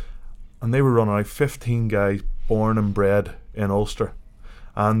whoever. And they were running out 15 guys born and bred in Ulster.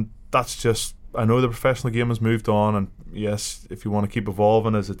 And that's just I know the professional game has moved on, and yes, if you want to keep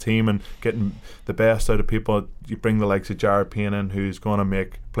evolving as a team and getting the best out of people, you bring the likes of Jared Payne in, who's going to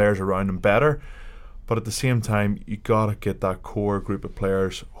make players around him better. But at the same time, you gotta get that core group of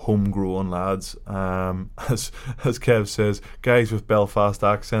players, homegrown lads. As Kev says, guys with Belfast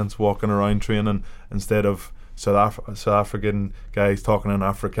accents walking around training instead of South African guys talking in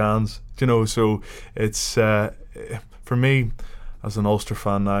Afrikaans. You know, so it's for me as an Ulster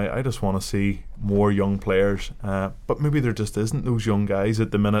fan now, I just want to see more young players. But maybe there just isn't those young guys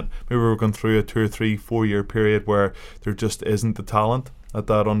at the minute. Maybe we're going through a 2 or 3, 4 year period where there just isn't the talent at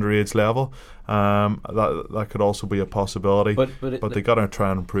that underage level. That could also be a possibility, but they got to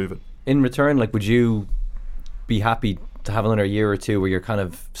try and improve it. In return, like, would you be happy to have another year or two where you're kind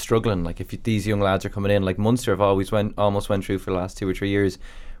of struggling? Like, if these young lads are coming in, like Munster have almost went through for the last 2 or 3 years,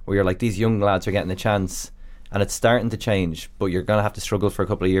 where you're like, these young lads are getting a chance and it's starting to change, but you're going to have to struggle for a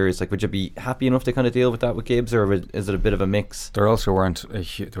couple of years. Like, would you be happy enough to kind of deal with that with Gibbs, or is it a bit of a mix? There also weren't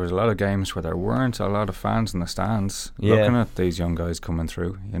there was a lot of games where there weren't a lot of fans in the stands looking at these young guys coming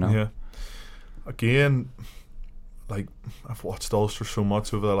through, you know. Yeah. Again, like, I've watched Ulster so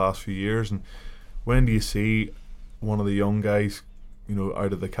much over the last few years, and when do you see one of the young guys, you know,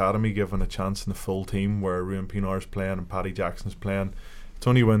 out of the academy given a chance in the full team where Ruan Pinar's playing and Paddy Jackson's playing? It's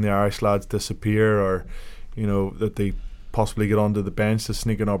only when the Irish lads disappear, or you know, that they possibly get onto the bench to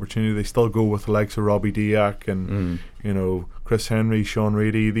sneak an opportunity. They still go with the likes of Robbie Diak and you know, Chris Henry, Sean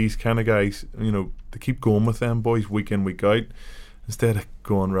Reedy, these kind of guys. You know, they keep going with them boys week in, week out, instead of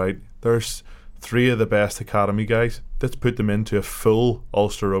going, right, there's 3 of the best academy guys, let's put them into a full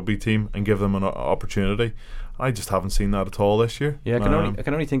Ulster rugby team and give them an opportunity. I just haven't seen that at all this year. Yeah, I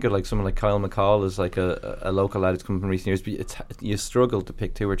can only think of like someone like Kyle McCall as like a local lad who's come from recent years. But you struggle to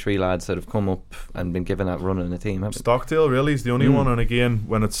pick 2 or 3 lads that have come up and been given that run in a team. Stockdale really is the only one, and again,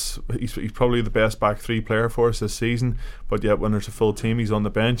 when he's probably the best back 3 player for us this season. But yet, when there's a full team, he's on the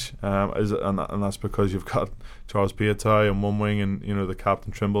bench, and that's because you've got Charles Piatai on one wing, and you know, the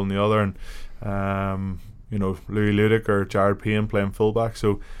captain Trimble on the other, and you know, Louis Ludick or Jared Payne playing fullback.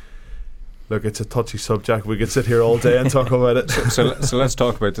 So, look, it's a touchy subject. We could sit here all day and talk about it. So let's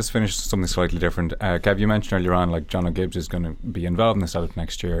talk about this. Finish something slightly different. Kev, you mentioned earlier on, like, John O'Gibbs is going to be involved in the setup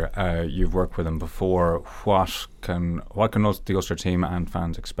next year. You've worked with him before. What can the Ulster team and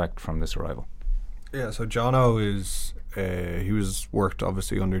fans expect from this arrival? Yeah, so Jono is he was worked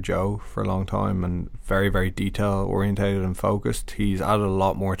obviously under Joe for a long time, and very, very detail orientated and focused. He's added a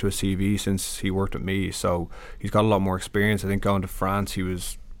lot more to his CV since he worked with me, so he's got a lot more experience. I think going to France, he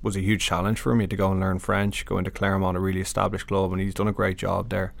was a huge challenge for me to go and learn French, go into Clermont, a really established club, and he's done a great job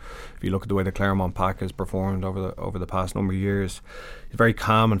there. If you look at the way the Clermont pack has performed over the past number of years, he's a very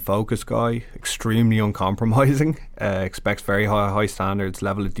calm and focused guy, extremely uncompromising, expects very high standards,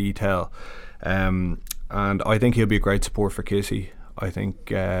 level of detail, and I think he'll be a great support for Kissy. I think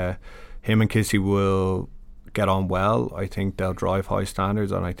him and Kissy will get on well. I think they'll drive high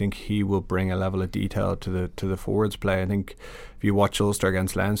standards, and I think he will bring a level of detail to the forwards play. I think if you watch Ulster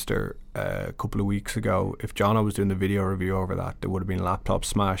against Leinster a couple of weeks ago, if Jono was doing the video review over that, there would have been laptop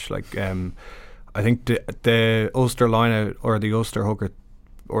smash. Like, I think the Ulster line or the Ulster hooker,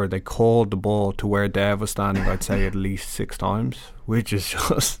 or they called the ball to where Dev was standing, I'd say at least 6 times, which is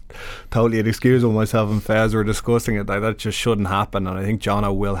just totally inexcusable. Myself and Fez were discussing it, like, that just shouldn't happen, and I think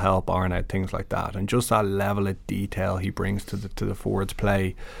Jono will help iron out things like that, and just that level of detail he brings to the forwards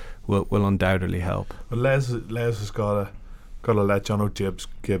play will undoubtedly help. But Les has got to let Jono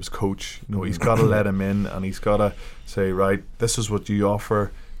Gibbs coach. You know, he's got to let him in, and he's got to say, right, this is what you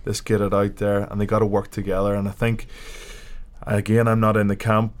offer, let's get it out there, and they got to work together. And I think, again, I'm not in the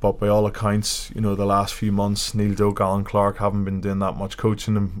camp, but by all accounts, you know, the last few months, Neil Doak, Alan Clark haven't been doing that much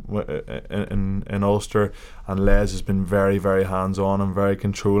coaching in Ulster, and Les has been very, very hands-on and very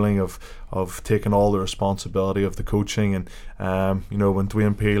controlling of taking all the responsibility of the coaching. And you know, when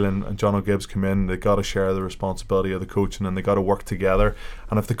Dwayne Peel and John O'Gibbs come in, they got to share the responsibility of the coaching, and they got to work together.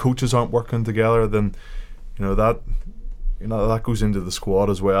 And if the coaches aren't working together, then that goes into the squad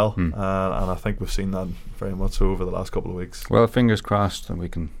as well, and I think we've seen that very much so over the last couple of weeks. Well, fingers crossed that we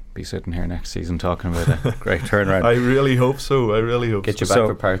can be sitting here next season talking about a great turnaround. I really hope so. Get you back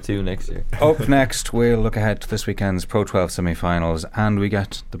for part 2 next year. Up next, we'll look ahead to this weekend's Pro 12 semi-finals, and we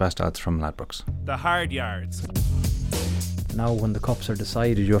get the best odds from Ladbrokes. The hard yards. Now when the cups are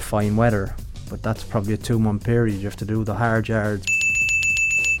decided, you have fine weather, but that's probably a 2-month period. You have to do the hard yards.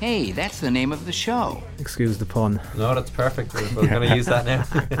 Hey, that's the name of the show. Excuse the pun. No, that's perfect. We're going to use that now.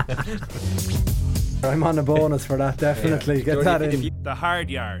 I'm on a bonus for that, definitely. Yeah. Get that in. The hard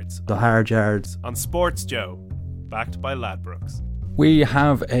yards. The hard yards. On Sports Joe, backed by Ladbrokes. We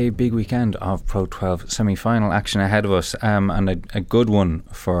have a big weekend of Pro 12 semi-final action ahead of us, and a good one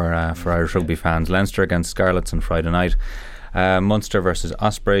for Irish rugby fans. Leinster against Scarlets on Friday night, Munster versus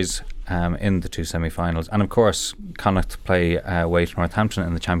Ospreys in the two semi-finals, and of course Connacht play away to Northampton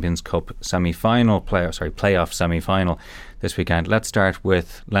in the Champions Cup playoff semi-final this weekend. Let's start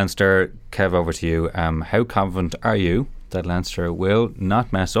with Leinster. Kev, over to you. How confident are you that Leinster will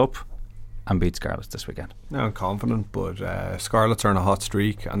not mess up and beat Scarlets this weekend? No, I'm confident, but Scarlets are in a hot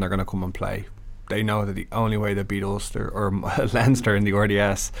streak and they're going to come and play. They know that the only way they beat Ulster or Leinster in the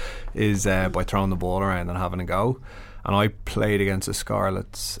RDS is by throwing the ball around and having a go. And I played against the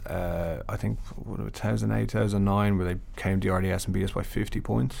Scarlets, I think 2008, 2009, where they came to the RDS and beat us by 50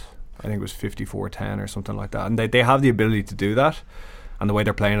 points. I think it was 54-10 or something like that. And they have the ability to do that. And the way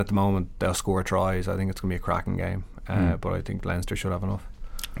they're playing at the moment, they'll score tries. I think it's going to be a cracking game. But I think Leinster should have enough.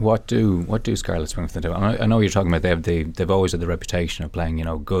 What do Scarlets bring to the table? I know you're talking about they've always had the reputation of playing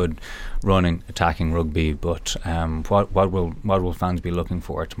good running, attacking rugby. But what will fans be looking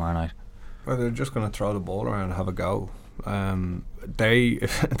for tomorrow night? Well, they're just going to throw the ball around and have a go. They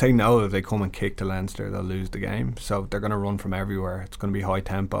know that if they come and kick to Leinster, they'll lose the game. So they're going to run from everywhere. It's going to be high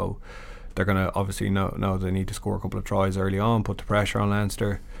tempo. They're going to obviously know they need to score a couple of tries early on, put the pressure on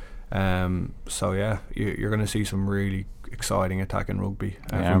Leinster. So yeah, you're going to see some really exciting attacking rugby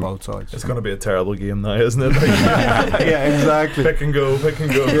from both sides. It's going to be a terrible game now, isn't it? Yeah, exactly. Pick and go.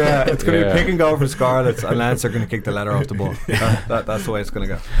 Yeah, it's going to be pick and go for Scarlets, and Leinster are going to kick the letter off the ball. That's the way it's going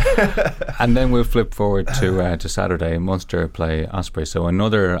to go. And then we'll flip forward to Saturday. Munster play Osprey, so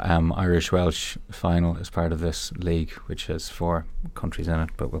another Irish-Welsh final is part of this league, which has 4 countries in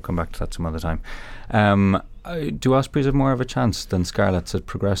it, but we'll come back to that some other time. Do Ospreys have more of a chance than Scarlets at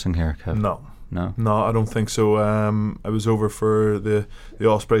progressing here, Kev? No, I don't think so. I was over for the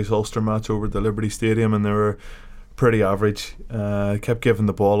Ospreys Ulster match over at the Liberty Stadium, and they were pretty average. Kept giving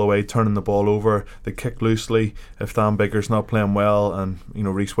the ball away, turning the ball over. They kick loosely. If Dan Baker's not playing well and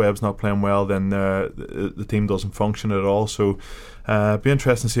Rhys Webb's not playing well, then the team doesn't function at all. So be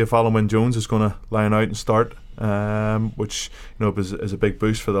interesting to see if Alan Wynne-Jones is going to line out and start, which is a big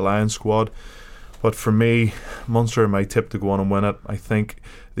boost for the Lions squad. But for me, Munster are my tip to go on and win it. I think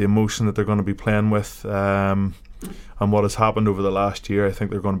the emotion that they're going to be playing with and what has happened over the last year, I think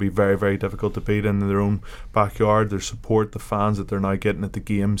they're going to be very, very difficult to beat in their own backyard. Their support, the fans that they're now getting at the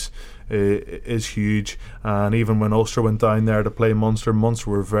games is huge. And even when Ulster went down there to play Munster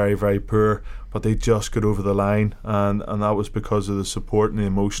were very, very poor, but they just got over the line, and that was because of the support and the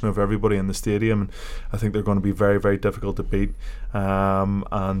emotion of everybody in the stadium. And I think they're going to be very, very difficult to beat.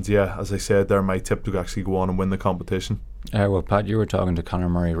 And yeah, as I said, they're my tip to actually go on and win the competition. Well, Pat, you were talking to Conor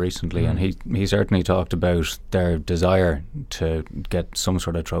Murray recently, and he certainly talked about their desire to get some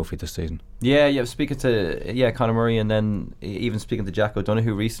sort of trophy this season. Yeah, speaking to Conor Murray, and then even speaking to Jack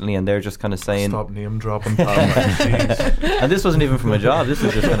O'Donoghue recently, and they're just kind of saying, stop name dropping, Pat. And this wasn't even from a job. This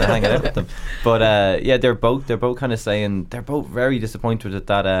was just kind of hanging out with them. But they're both kind of saying they're both very disappointed at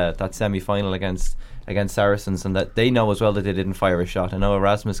that semi-final against Saracens, and that they know as well that they didn't fire a shot. I know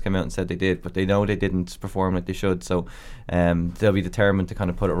Erasmus came out and said they did, but they know they didn't perform like they should. So they'll be determined to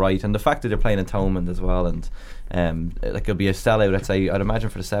kind of put it right. And the fact that they're playing in Thomond as well, and it'll be a sellout, I'd imagine,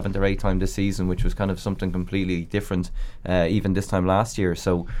 for the 7th or 8th time this season, which was kind of something completely different even this time last year.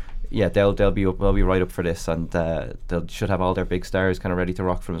 So yeah, they'll be right up for this, and they should have all their big stars kind of ready to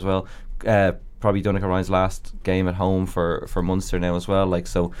rock for them as well. Probably Donegal Ryan's last game at home for Munster now as well.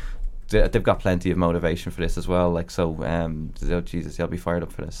 So they've got plenty of motivation for this as well. They'll be fired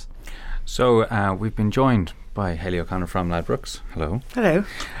up for this. So we've been joined by Hayley O'Connor from Ladbrokes. Hello. Hello.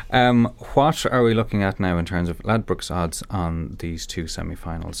 What are we looking at now in terms of Ladbrokes odds on these two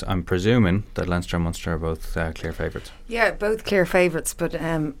semi-finals? I'm presuming that Leinster and Munster are both clear favourites. Yeah, both clear favourites, but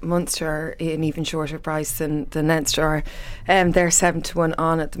Munster are an even shorter price than Leinster are. They're 7-1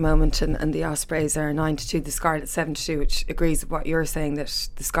 on at the moment, and the Ospreys are 9-2. The Scarlets 7-2, which agrees with what you're saying, that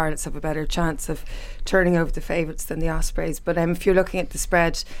the Scarlets have a better chance of turning over the favourites than the Ospreys. But if you're looking at the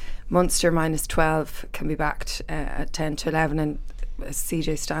spread, Munster -12 can be backed at 10-11, and as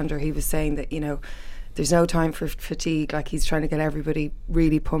CJ Stander, he was saying that there's no time for fatigue. Like, he's trying to get everybody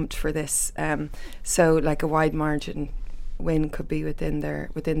really pumped for this. So like a wide margin win could be within their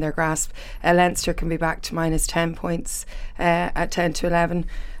grasp. Leinster can be back to -10 points at 10-11.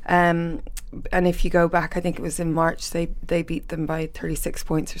 And if you go back, I think it was in March, they beat them by 36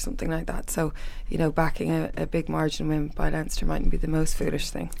 points or something like that. So, backing a big margin win by Leinster mightn't be the most foolish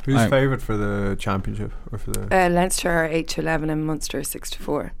thing. Who's favourite for the championship? Or for the Leinster are 8-11 and Munster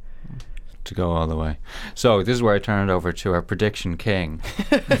 6-4. to go all the way. So this is where I turn it over to our prediction king,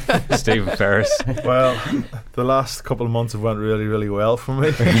 Stephen Ferris. Well, the last couple of months have went really, really well for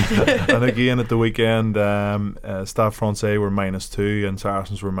me. And again at the weekend, Stade Francais were -2 and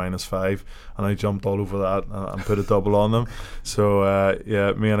Saracens were -5, and I jumped all over that and put a double on them. So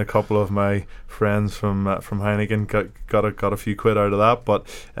yeah, me and a couple of my friends from Heineken got a few quid out of that. But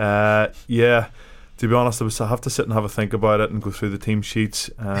yeah, to be honest, I have to sit and have a think about it and go through the team sheets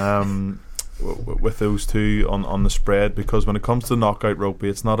with those two on the spread, because when it comes to knockout rugby,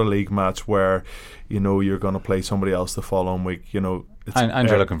 it's not a league match where you're going to play somebody else the following week. And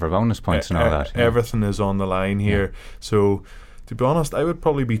you're looking for bonus points and all that. Yeah. Everything is on the line here. So to be honest, I would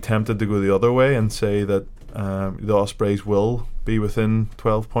probably be tempted to go the other way and say that the Ospreys will be within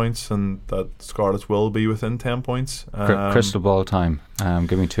 12 points and that Scarlets will be within 10 points. Crystal ball time.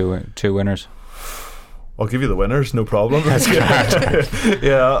 Give me two winners. I'll give you the winners, no problem. That's correct.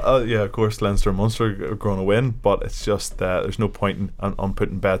 Yeah, of course Leinster and Munster are going to win, but it's just there's no point on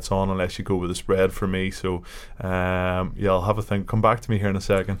putting bets on unless you go with a spread for me. So I'll have a think. Come back to me here in a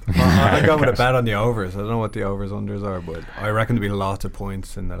second. I go with a bet on the overs. I don't know what the overs unders are, but I reckon there'll be lots of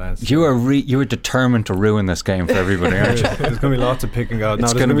points in the Leinster. You are determined to ruin this game for everybody, aren't you? There's going to be lots of picking out.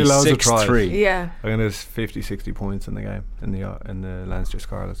 It's going to be loads 6-3. of tries. Yeah, I think there's 50-60 points in the game in the Leinster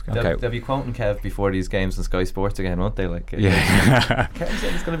Scarlets game. They'll be quoting Kev before these games on Sky Sports again, won't they? Yeah. Kev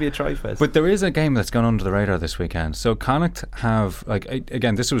said it's going to be a try fest. But there is a game that's gone under the radar this weekend. So Connacht have,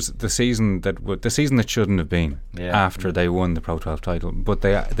 again, this was the season that shouldn't have been after they won the Pro 12 title, but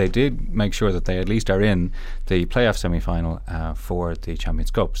they did make sure that they at least are in the playoff semi-final for the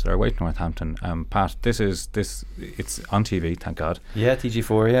Champions Cup. So they're away to Northampton. Pat, it's on TV, thank God. Yeah,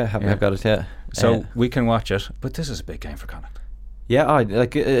 TG4. Yeah, I've got it. Yeah, so we can watch it. But this is a big game for Connacht. Yeah,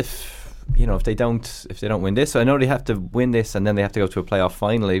 if they don't win this, so I know they have to win this and then they have to go to a playoff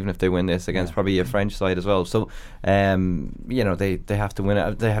final, even if they win this against probably a French side as well. So they have to win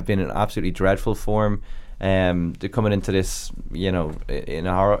it. They have been in absolutely dreadful form. They're coming into this in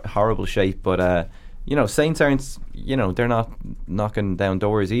a horrible shape, but Saints aren't, they're not knocking down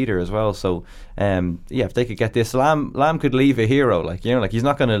doors either as well. So if they could get this, Lamb could leave a hero, he's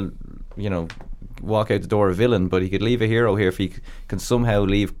not going to walk out the door a villain, but he could leave a hero here if he can somehow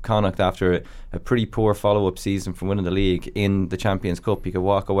leave Connacht after a pretty poor follow-up season from winning the league in the Champions Cup. He could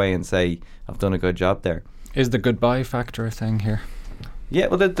walk away and say, I've done a good job there. Is the goodbye factor a thing here? Yeah,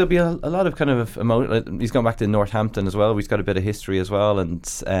 well, there'll be a lot of kind of he's gone back to Northampton as well. He's got a bit of history as well, and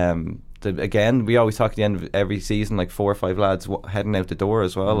again, we always talk at the end of every season, 4 or 5 lads heading out the door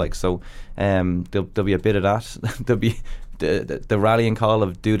as well. There'll be a bit of that. There'll be the rallying call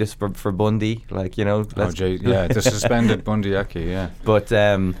of do this for Bundy, the suspended Bundy Aki, yeah. But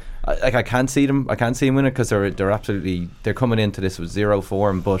I can't see them win it because they're coming into this with zero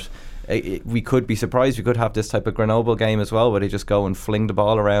form, but. We could be surprised. We could have this type of Grenoble game as well, where they just go and fling the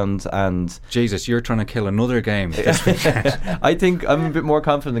ball around. And Jesus, you're trying to kill another game this weekend. I think I'm a bit more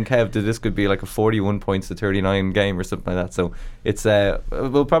confident than Kev that this could be like a 41 points to 39 game or something like that. So it's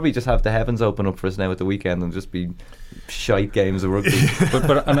we'll probably just have the heavens open up for us now at the weekend and just be shite games of rugby.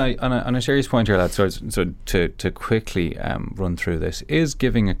 but on a serious point here, lads, so to quickly run through this, is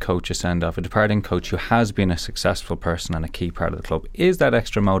giving a coach a send-off, a departing coach who has been a successful person and a key part of the club, is that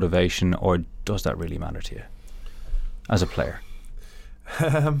extra motivation, or does that really matter to you as a player?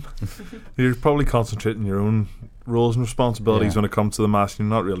 You're probably concentrating your own roles and responsibilities when it comes to the match. You're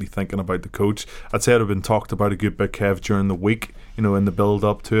not really thinking about the coach. I'd say it had been talked about a good bit, Kev, during the week, in the build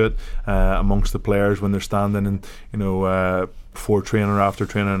up to it, amongst the players when they're standing and before training or after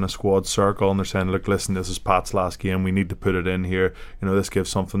training in a squad circle, and they're saying, look, listen, this is Pat's last game, we need to put it in here, this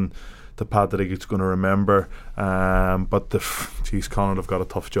gives something to Pat that he's going to remember. But Connacht have got a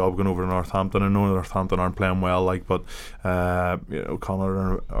tough job going over to Northampton. I know Northampton aren't playing well, but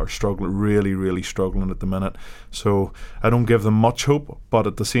Connacht are struggling, really, really struggling at the minute. So I don't give them much hope, but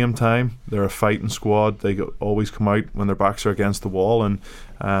at the same time, they're a fighting squad. They always come out when their backs are against the wall, and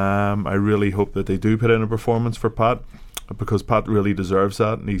I really hope that they do put in a performance for Pat, because Pat really deserves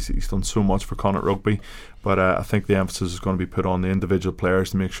that, and he's done so much for Connacht rugby. But I think the emphasis is going to be put on the individual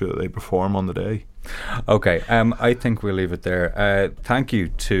players to make sure that they perform on the day. Okay, I think we'll leave it there. Thank you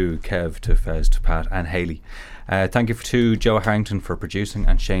to Kev, to Fez, to Pat and Hayley. Thank you to Joe Harrington for producing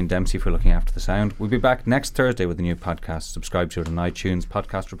and Shane Dempsey for looking after the sound. We'll be back next Thursday with a new podcast. Subscribe to it on iTunes,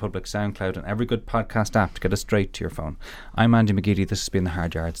 Podcast Republic, SoundCloud and every good podcast app to get it straight to your phone. I'm Andy McGeady. This has been The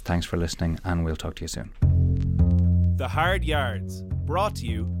Hard Yards. Thanks for listening, and we'll talk to you soon. The Hard Yards, brought to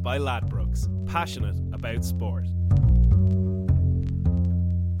you by Ladbrokes, passionate about sport.